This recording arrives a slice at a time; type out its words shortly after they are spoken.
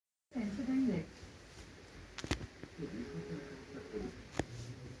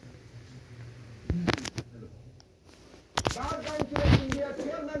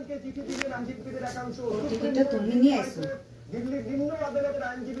টিকিটটা তুমি নিয়ে এসো। দিল্লির নিম্ন আদালতের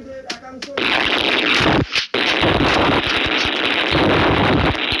আইনজীবীদের একাংশ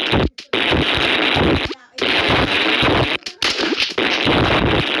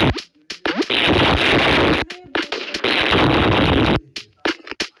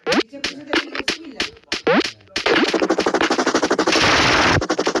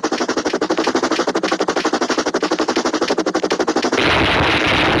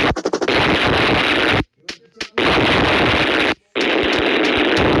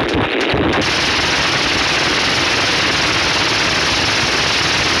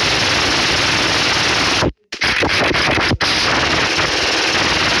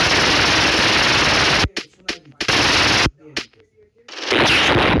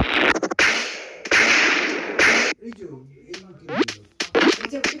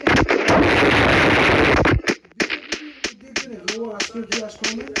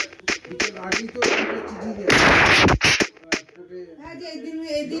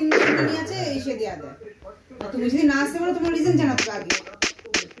তুমি যদি না আসতে পারো তোমার রিজন জানাতে আগে।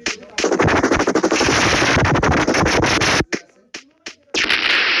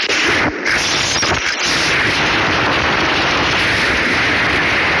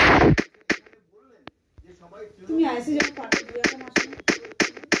 তুমি আইসি যখন পাঠিয়ে দিয়ে এখন আসো না।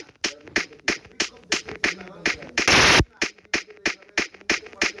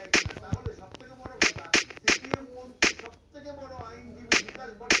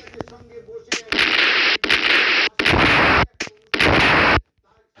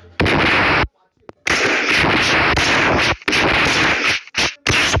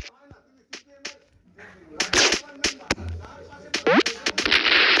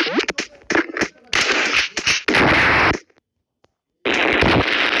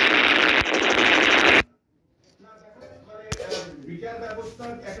 বিচার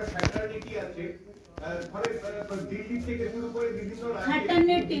ব্যবস্থার একটা ফ্যাটার্নিটি আছে, দিল্লি থেকে শুরু করে বিভিন্ন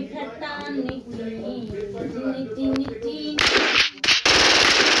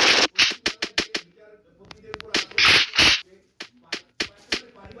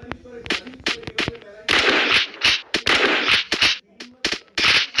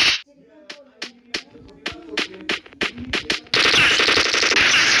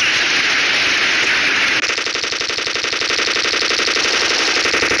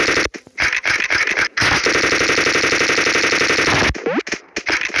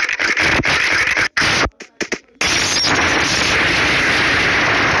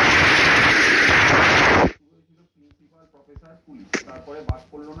তারপরে বাদ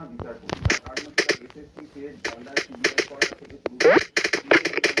পড়লো না বিচার করলো, তার কারণ হচ্ছে এসএসসি টেস্ট জানলার সিবিআই করা থেকে শুরু করে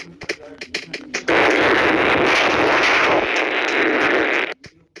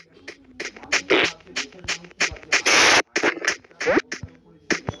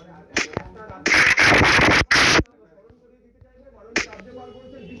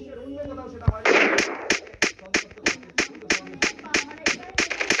বিশ্বের অন্য কোথাও সেটা হয়।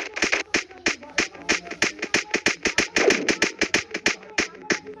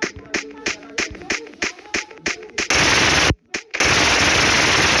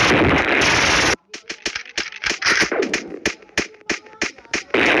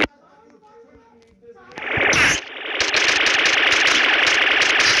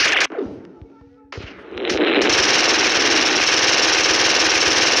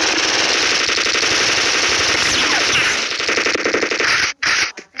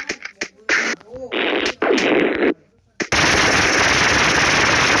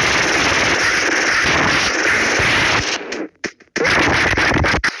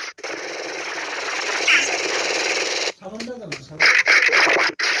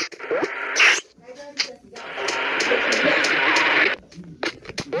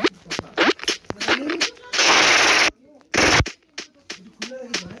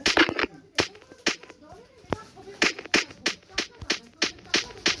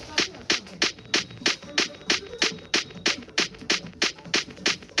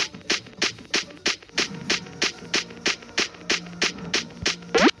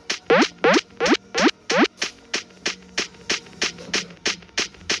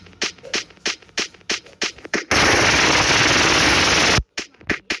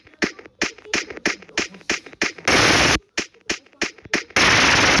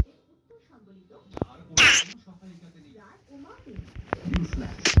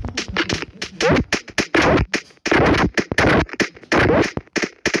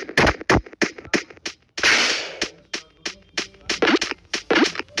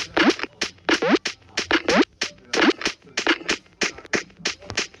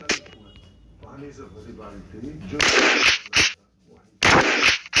 Is a very bad thing.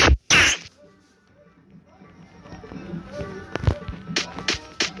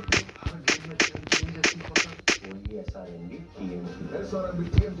 SRM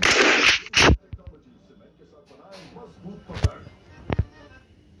TMT technology cement के साथ बनाए मजबूत पकड़।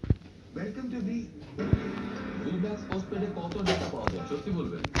 वेलकम टू दी রিল্যাক্স পোস্টপেডে কত ডেটা পাওয়া যায় সত্যি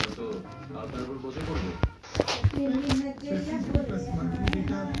বলবেন তো আপনার উপর বসে পড়বো। 50+ monthly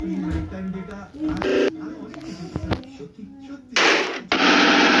data, free life time data আর অনেক কিছু। সত্যি সত্যি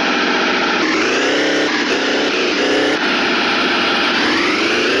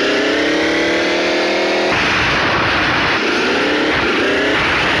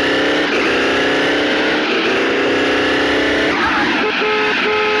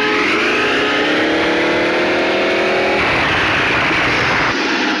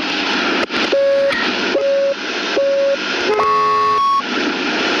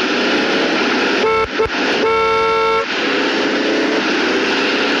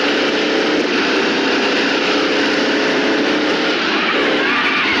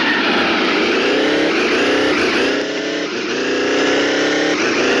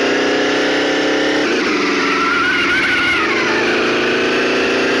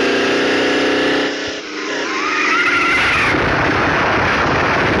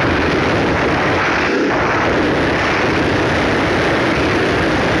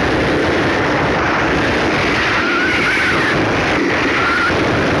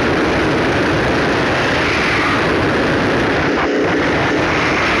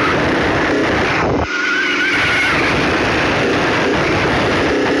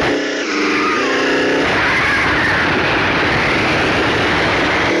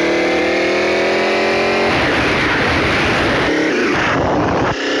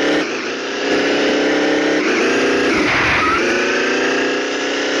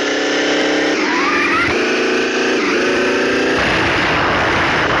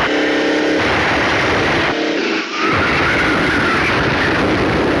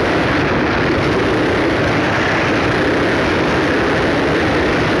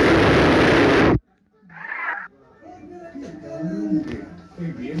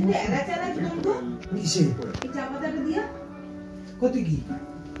কত কি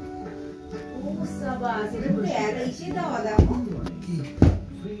ও সাবাস এটা তো এসে দাও দাও কি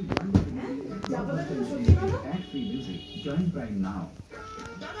চাপাটা তো সত্যি না add free music join prime নাও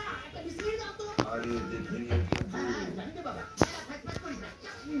দাদা একটা বিস্কিট দাও তো আরে দেখেন জানতে বাবা ফ্যাক্ট করিস না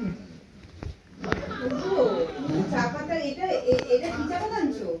চাপাটা এটা এটা কি চাপা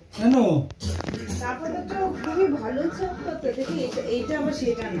আনছো কেন চাপাটা তো খুবই ভালো চাপা তো দেখি এটা আবার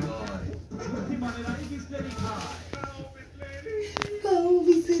সেটা না মানে রানী বিসলেরি খায়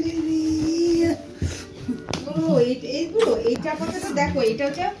এই চাপাটা দেখো এটা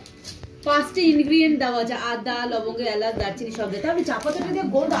হচ্ছে 5টা ইনগ্রেডিয়েন্ট দেওয়া আছে আদা লবঙ্গ এলাচ দারচিনি সব দিয়ে আমি চাপাতাটা দিয়ে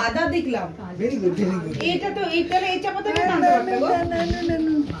গোল আদা দেখলাম ভেরি গুড এটা তো এইটারে এই চাপাতাটা না আনতে পারতে গো না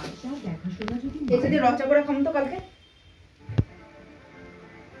এটা দিয়ে রচা করে খাম তো কালকে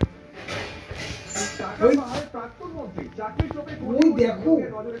ওই দেখো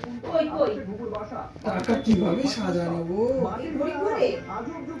ওই কই টাকা কিভাবে সাজানো গো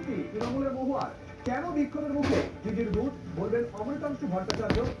আজব যুক্তি তৃণমূলের মহুয়া কেন বিক্ষোভের মুখে দিদির দুধ বলবেন অমৃতাংশু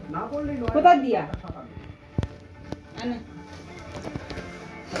ভট্টাচার্য না বললেই নয় কোথা দিয়া আনে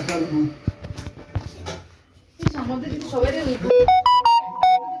আমাদের যদি সবাই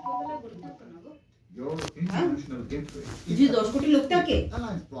যে 10 কোটি লোক থাকে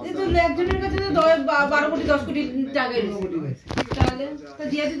একজনের কাছে তো 12 কোটি 10 কোটি টাকা তাহলে তো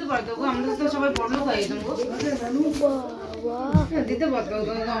দিয়ে দিতে পারতো গো আমরা তো সবাই বড় লোক হয়ে যেতাম গো দিতে পারতো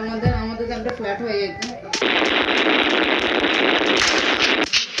আমাদের তো একটা ফ্ল্যাট হয়ে যেত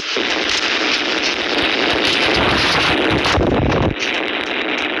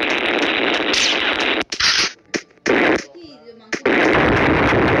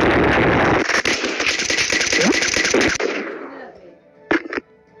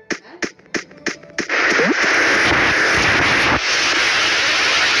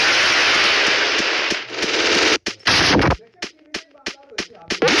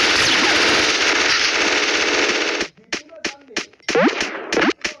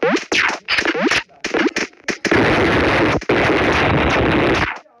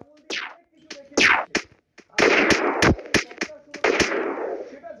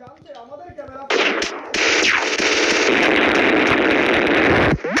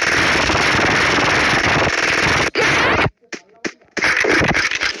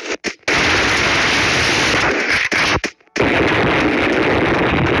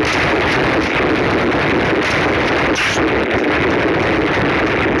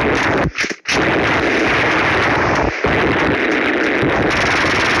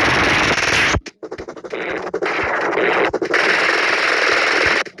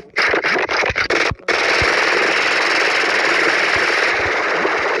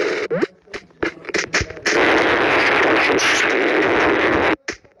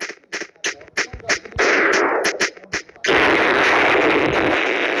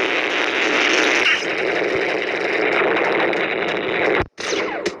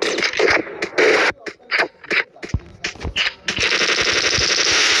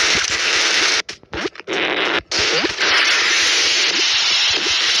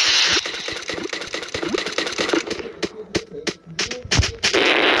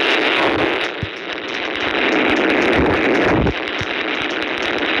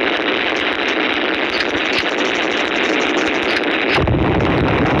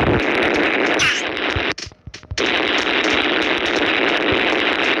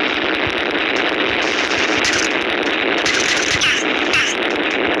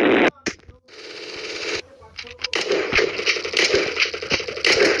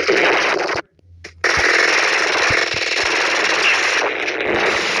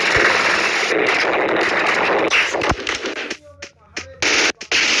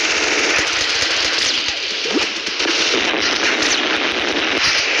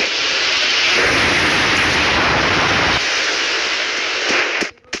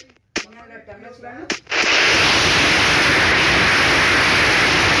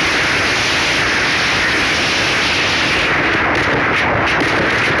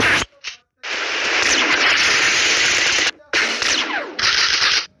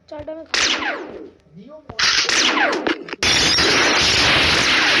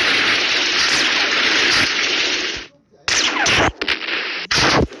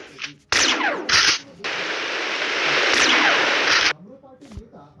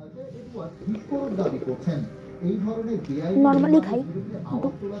করছেন। এই ধরনের নরমালি খাই,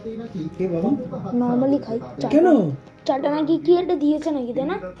 নরমালি খাই। কেন চাটা নাকি কি একটা দিয়েছে নাকি, তাই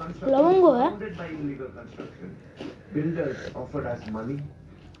না? লবঙ্গ। হ্যাঁ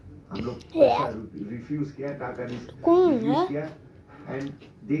हम लोग पैसा रिफ्यूज किया, टाका रिफ्यूज किया, and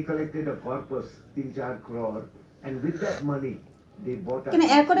they collected a corpus 3-4 crore, and with that money they bought a কেন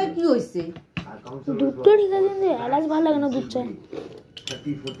একরে কি হইছে? দুধটা ঠিক আছে, কিন্তু এলাচ ভালো লাগে না দুধ চা।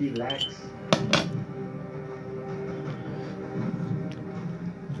 30-40 lakhs।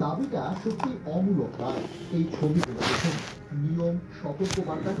 দাবিটা সত্যি অমূলক নয়। এই ছবিগুলো দেখুন, নিয়ম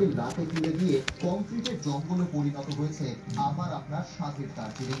সতর্কবার্তাকে রাতে তুলে দিয়ে কংক্রিটের জঙ্গলে পরিণত হয়েছে আমার আপনার সাথের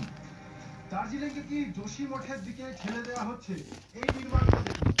দার্জিলিং। দার্জিলিংকে কি যোশী মঠের দিকে ঠেলে দেওয়া হচ্ছে? এই নির্মাণ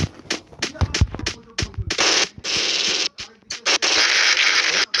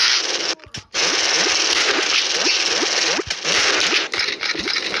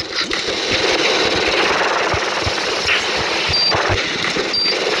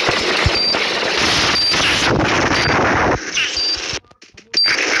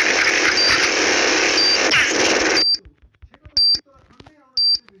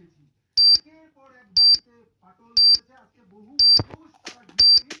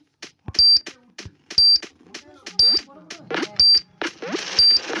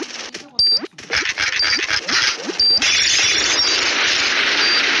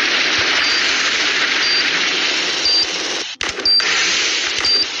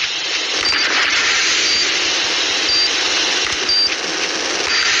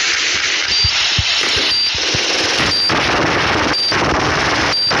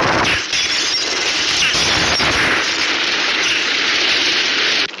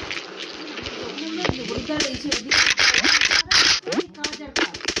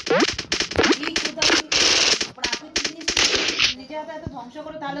ধ্বংস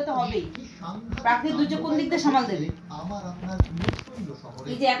করে তাহলে তো হবেই। প্রাকৃতিক দুর্যোগ কোন দিক দিয়ে সামাল দেবে?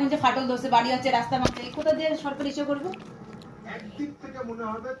 এই যে এখন যে ফাটল ধরছে, বাড়ি হচ্ছে, রাস্তা মারছে, কোথা দিয়ে সরকার ইস্যু করবে? একদিক থেকে মনে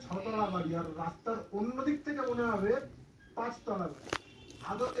হবে 6 তলা বাড়ি, আর রাস্তার অন্য দিক থেকে মনে হবে 5 তলা বাড়ি।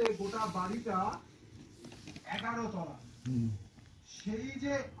 আদতে গোটা বাড়িটা 11 তলা। সেই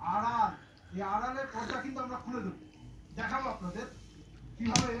যে আড়াল, এই আড়ালের পর্দা কিন্তু আমরা খুলে দেবো, দেখাবো আপনাদের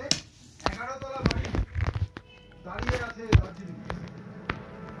কিভাবে 11 তলা বাড়ি দাঁড়িয়ে আছে দার্জিলিং।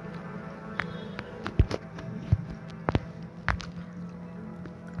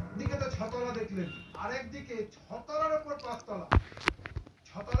 দিকে তো 6 তলা দেখলেন, আরেকদিকে 6 তলার উপর 5 তলা,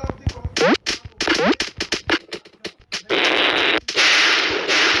 6 তলা অবধি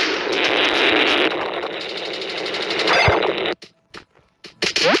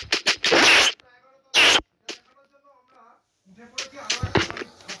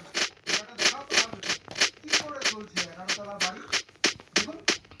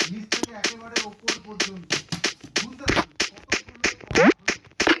একেবারে ওপর পর্যন্ত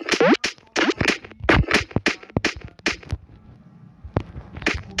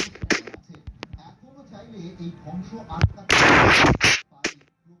এখনো চাইলে এই ধ্বংস আটকাতে পারে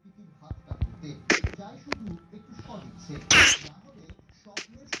প্রকৃতির হাতটা ধরতে, চাই শুধু একটু সদিচ্ছে। না হলে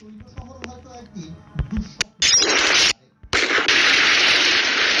স্বপ্নের সৈন্য শহর হয়তো একদিন দুঃস্বপ্ন।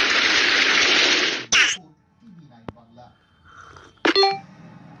 বাংলা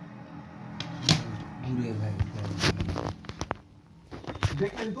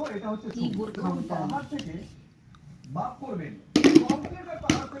দেখলেন তো, এটা হচ্ছে পাহাড় থেকে মাপ করবেন, কংক্রিটের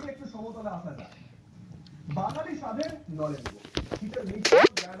পাহাড় থেকে একটু সমতলে আসা যায়। বাঙালি স্বাদের নলেন্দ্র শীতের মিষ্টি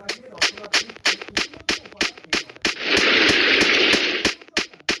দাঁড়িয়ে রসগোল্লা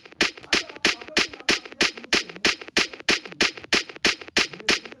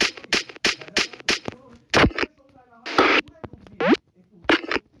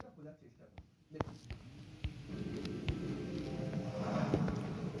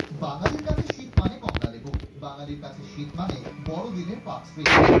বাঙালির কাছে শীত মানে কমলা লেবু, বাঙালির কাছে শীত মানে বড়দিনের পাঁচফি,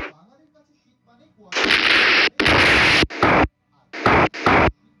 বাঙালির কাছে শীত মানে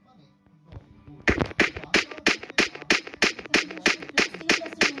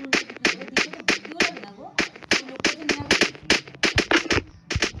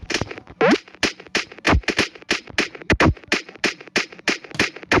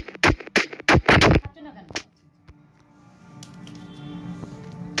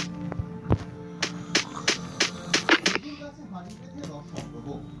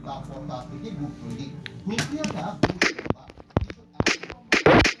তারপর তা থেকে গুড় তৈরি। প্রক্রিয়াটা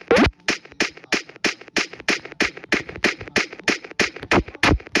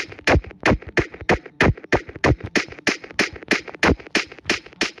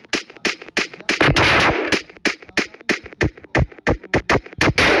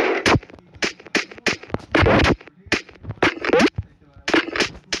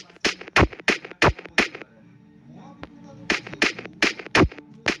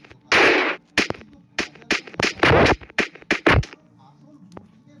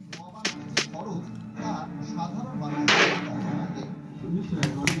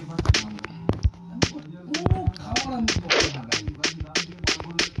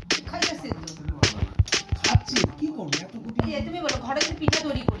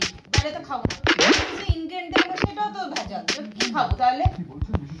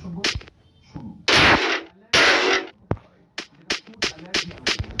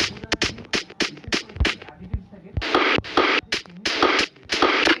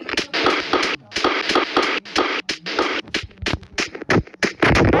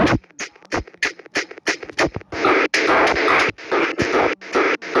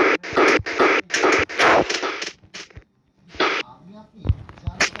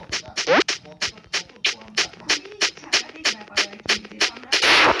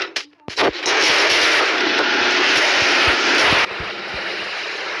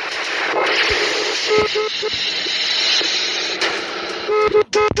খরচ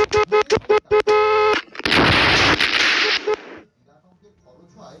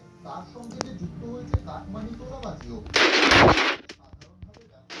হয় তার সঙ্গে যে যুক্ত হয়েছে কাটমানি তোলাবাজিও।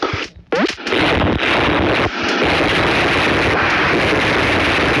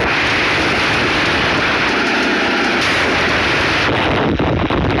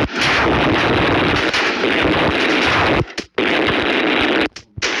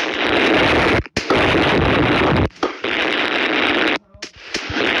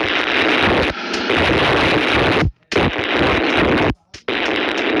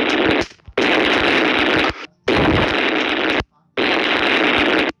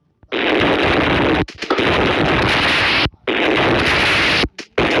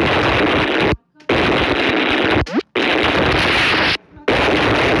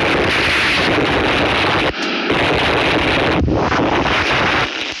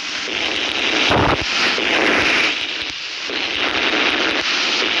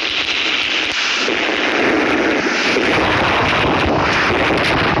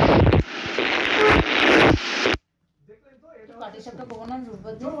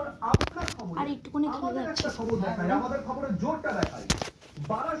 আর একটুখানি খেলে যাচ্ছে। আমাদের খবরের জোরটা দেখাই,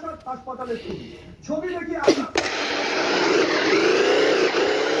 বারাসাত হাসপাতালের ছবি দেখি।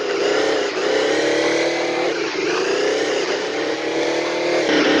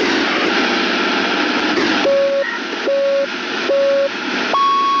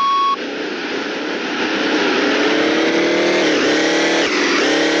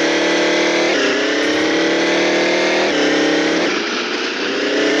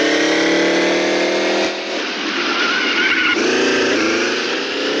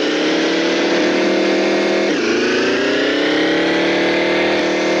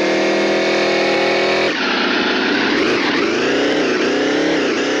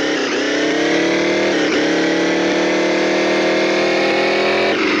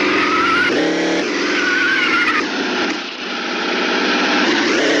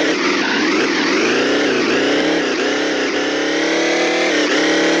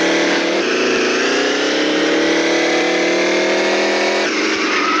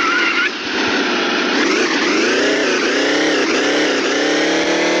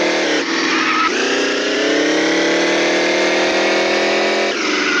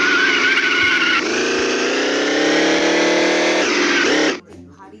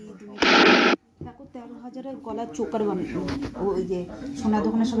 গলার চোকার বানানো, ওই যে সোনার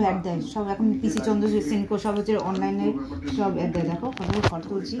দোকানে সব অ্যাড দেয়, সব এখন পিসি চন্দ্র সেনকো সব হচ্ছে অনলাইনে সব অ্যাড দেয়। দেখো কত ফটো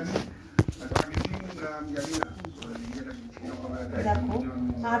তুলছি, দেখো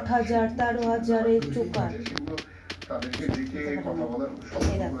 8,000 13,000 চোকার।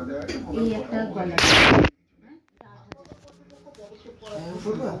 এই একটা গলা,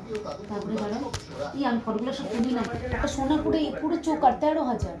 তারপরে এই আমি ফটোগুলো সব তুলি না, সোনাপুরে পুরো চোকার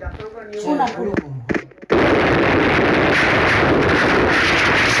 13,000 সোনাপুরে।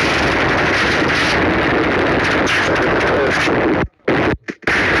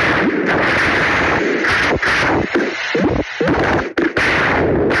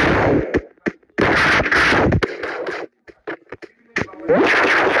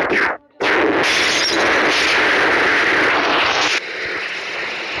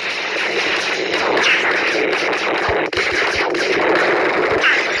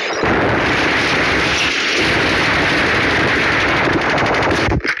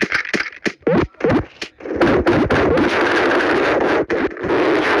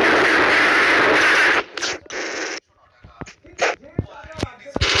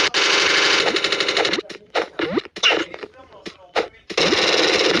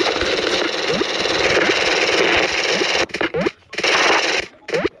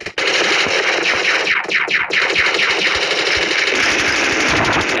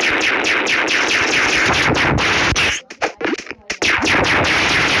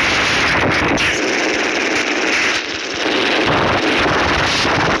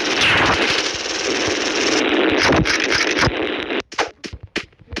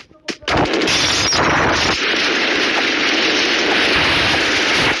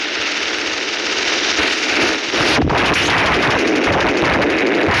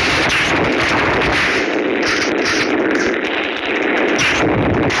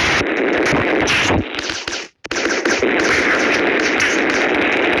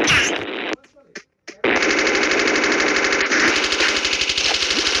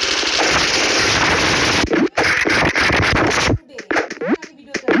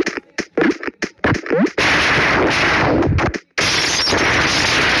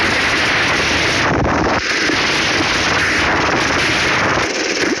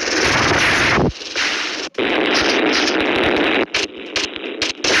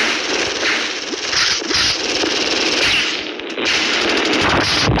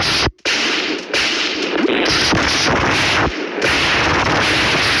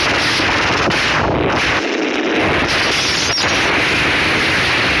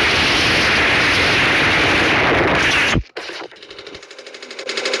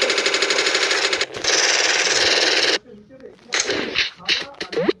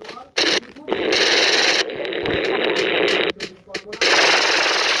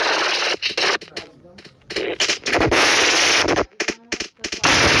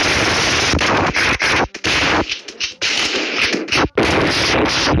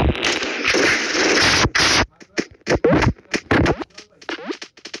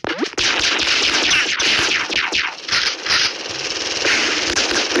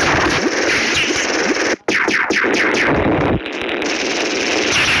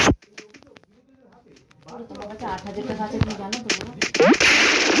 1000 টাকা আছে তুমি জানো তো?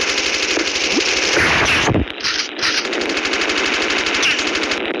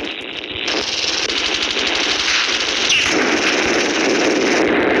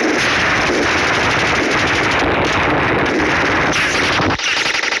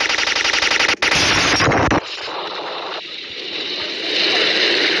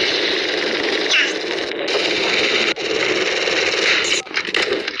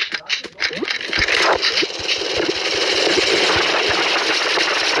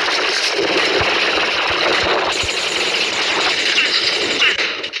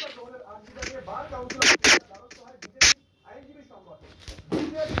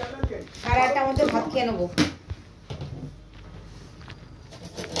 ভাত খেয়ে নেবো।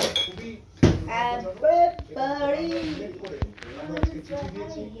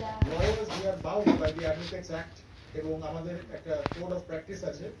 এবং আমাদের একটা কোড অফ প্র্যাকটিস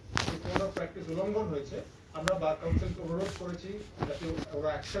আছে, সেই কোড অফ প্র্যাকটিস উল্লঙ্ঘন হয়েছে। আমরা বার কাউন্সিলকে অনুরোধ করেছি যাতে ওরা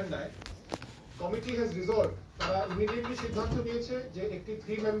অ্যাকশন নেয়। কমিটি হ্যাজ রিজলভ, তারা ইমিডিয়েটলি সিদ্ধান্ত নিয়েছে যে একটি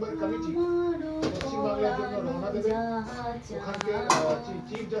 3 মেম্বার কমিটি পশ্চিমবাংলার জন্য রওনা দেবে। ওখানকে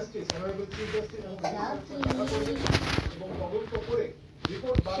chief justice, honourable chief justice এবং তদন্ত করে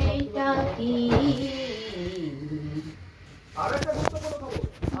রিপোর্ট বার আর একটা গুরুত্বপূর্ণ খবর,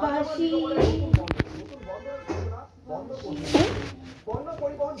 বন্দর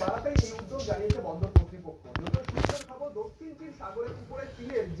পরিবহন বাড়াতেই এই উদ্যোগ জানিয়েছে বন্দর কর্তৃপক্ষ। সূত্রের খবর, দক্ষিণ চীন সাগরের উপরে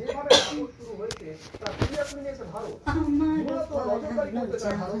চীনের যেভাবে হামলা শুরু হয়েছে তা সিরিয়াসলি নিয়েছে ভারত। মূলত নজরদারি করতে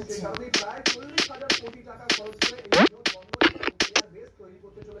চায় ভারত, সেই কারণে প্রায় 40,000 কোটি টাকা খরচ করে এই বন্দর বেস তৈরি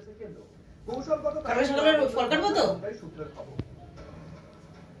করতে চলেছে কেন্দ্র। কৌশলগত সূত্রের খবর।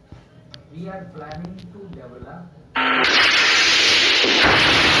 We are planning to develop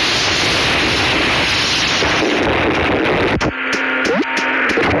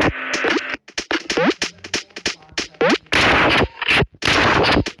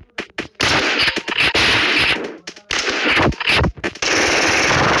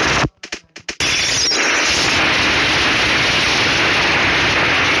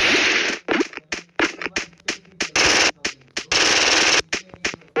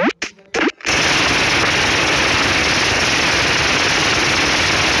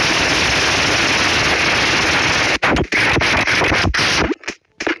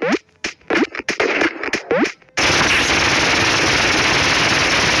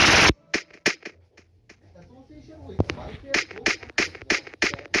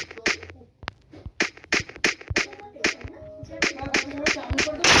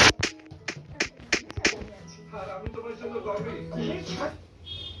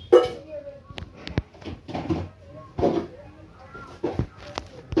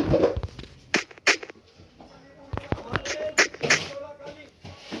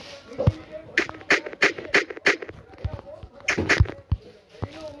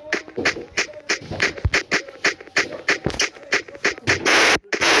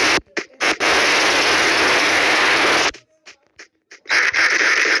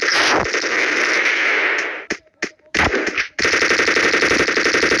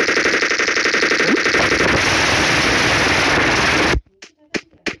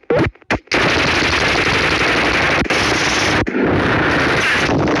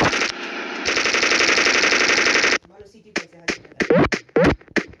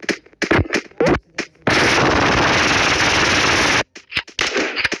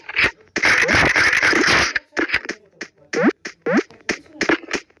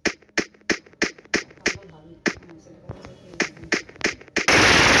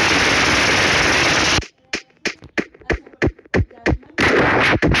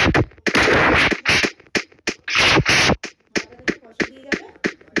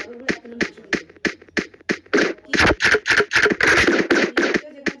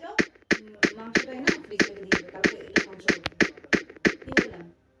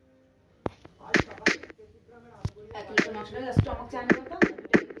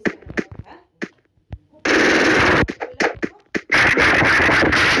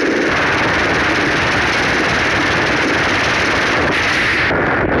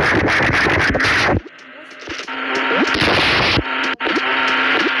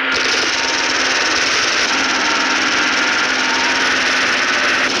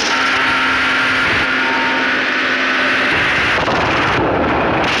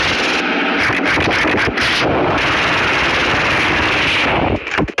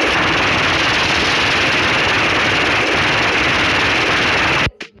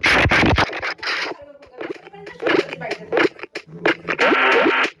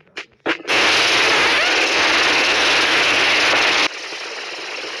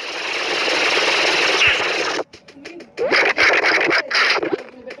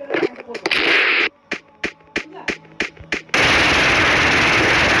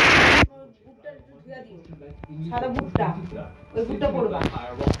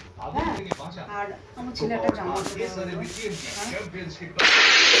আর আমার ছেলে একটা জামা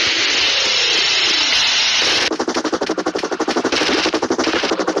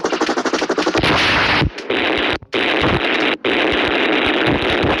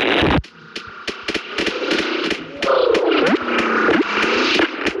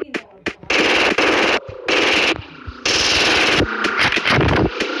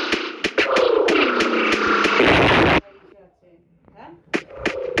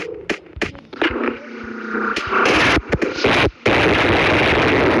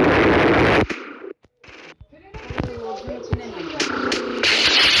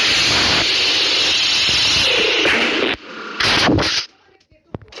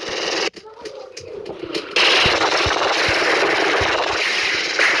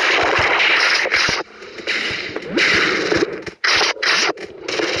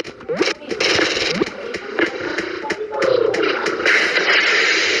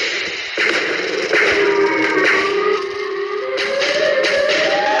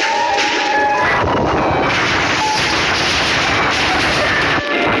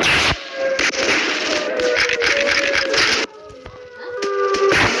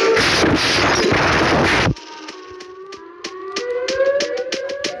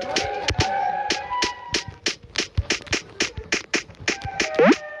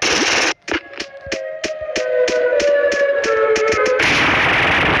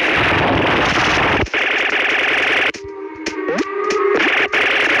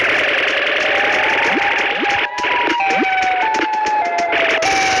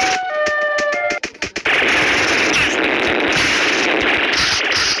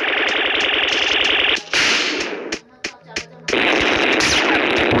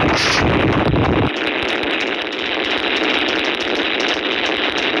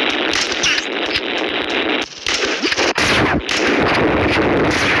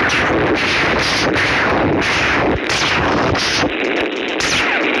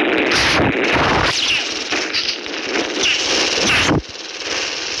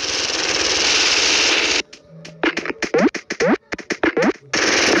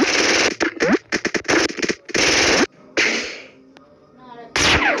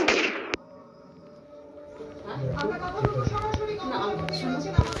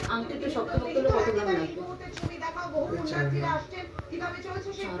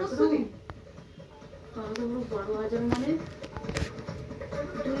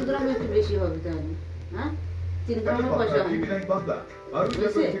বেশি হবে তাহলে, হ্যাঁ 3 গ্রামের পয়সা হয়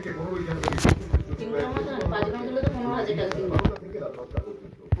 3 গ্রাম 5 গ্রাম দিলে তো 15,000 টাকা কিনবো,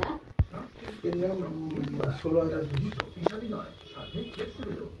 হ্যাঁ 3 গ্রাম 16,000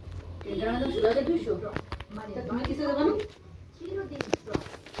 3 গ্রামে তো 16,200। তুমি কিসে দেবো না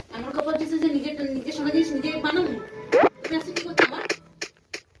আমার খবর দিচ্ছে যে নিজের সঙ্গে জিনিস নিজে বানাবো, তুমি আসলে কি করতে আমার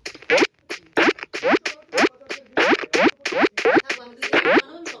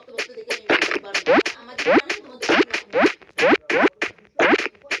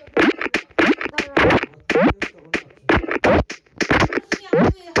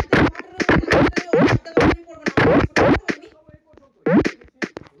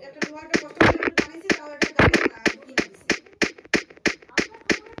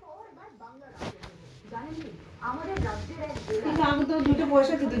আমি তো 2টা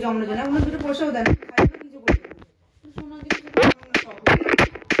পয়সা দিতে জমলো জানা, আমরা 2টা পয়সাও দেন কিছু করতে সোনা কিছু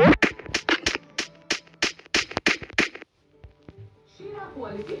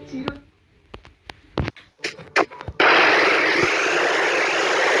কোয়ালিটি চির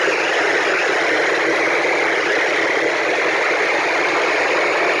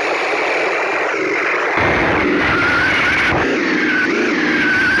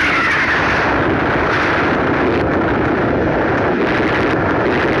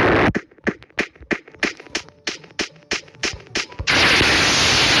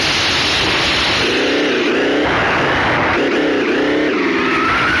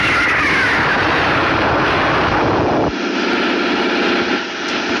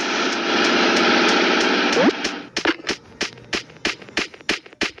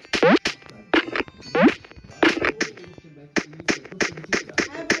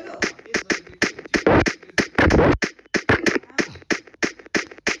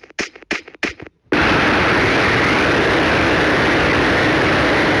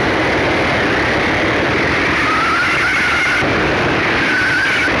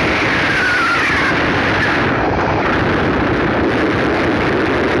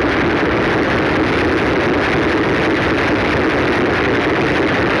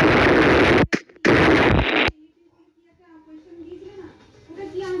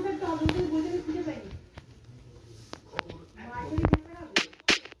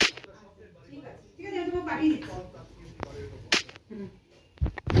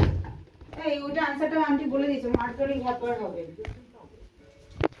ওইটা আনসারটা আন্টি বলে দিয়েছে, মার্ক করে ঘর পর হবে।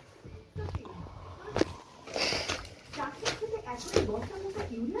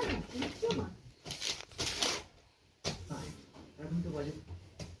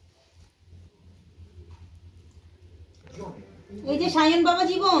 এই যে সায়ন বাবা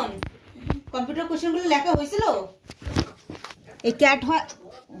জীবন কম্পিউটার কোশ্চেনগুলো লেখা হয়েছিল, এই ক্যাট হয়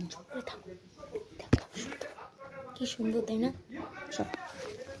কি সুন্দর তাই না? সব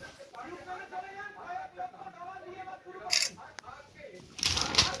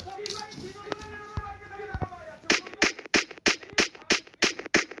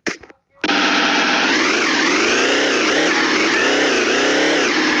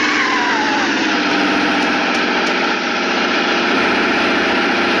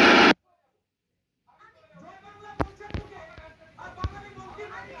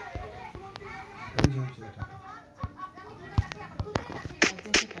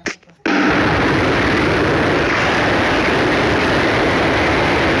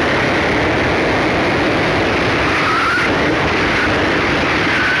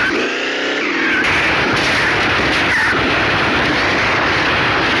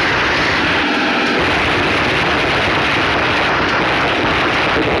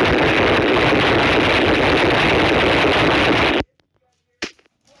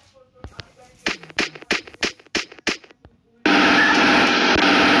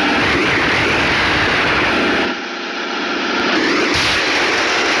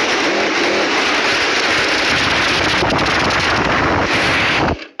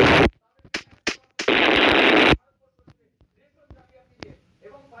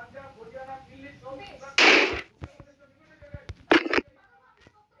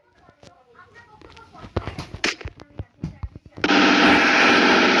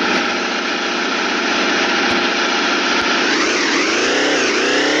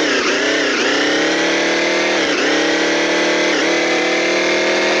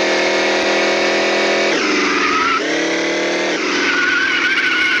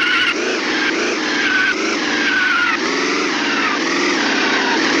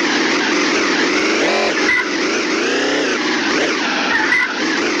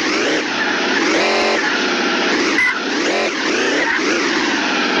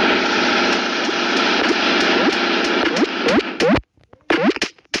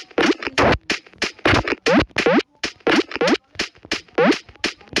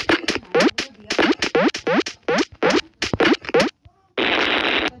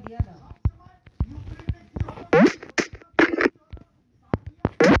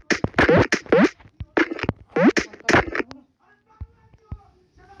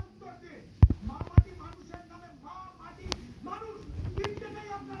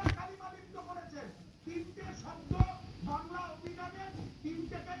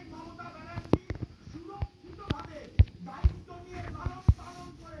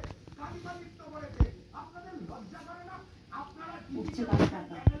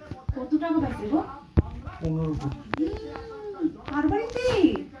কত টাকা পাইছে গো? 15 কোটি। আর বাড়িতে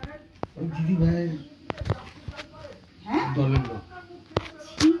ওই দিদি ভাই হ্যাঁ দলের লোক।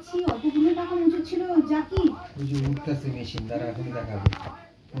 ছি ছি, অতগুলো টাকা মজুদ ছিল জাকি? ওই যে উঠতেছে মেশিন দ্বারা এখন দেখাবে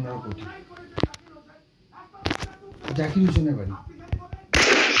 15 কোটি। জাকির হোসেনের বাড়ি।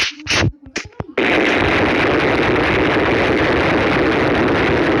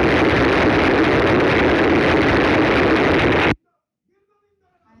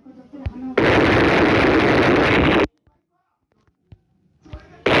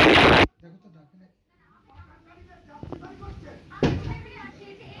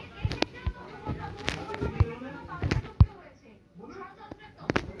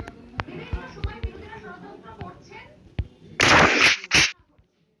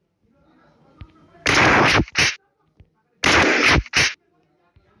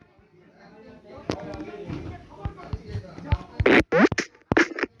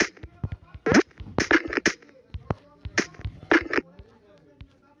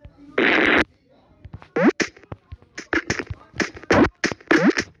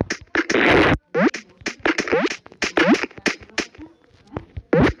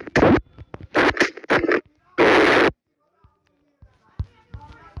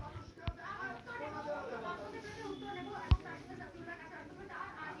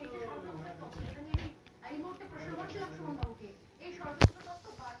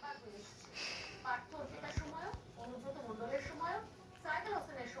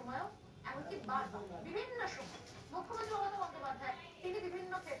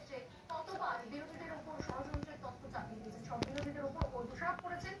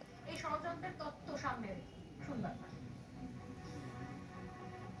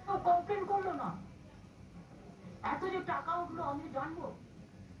 কম্পিউটার এক্সপ্লেন করলো না। এত যে টাকা উঠলো আমি জানবো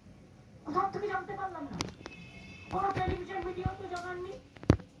কোথাও থেকে জানতে পারলাম না। কোনো টেলিভিশন মিডিয়াও তো জানাননি,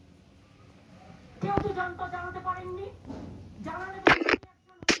 কেউ তো জানাতে পারেননি। জানালে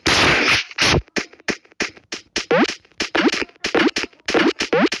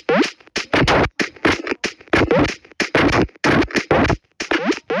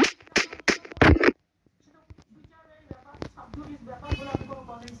ব্যাপারগুলো আমি কোনো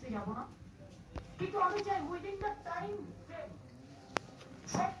কমেন্টসে যাবো না, কিন্তু আমি চাই উইদিন দ্য টাইম ফ্রেম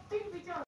সব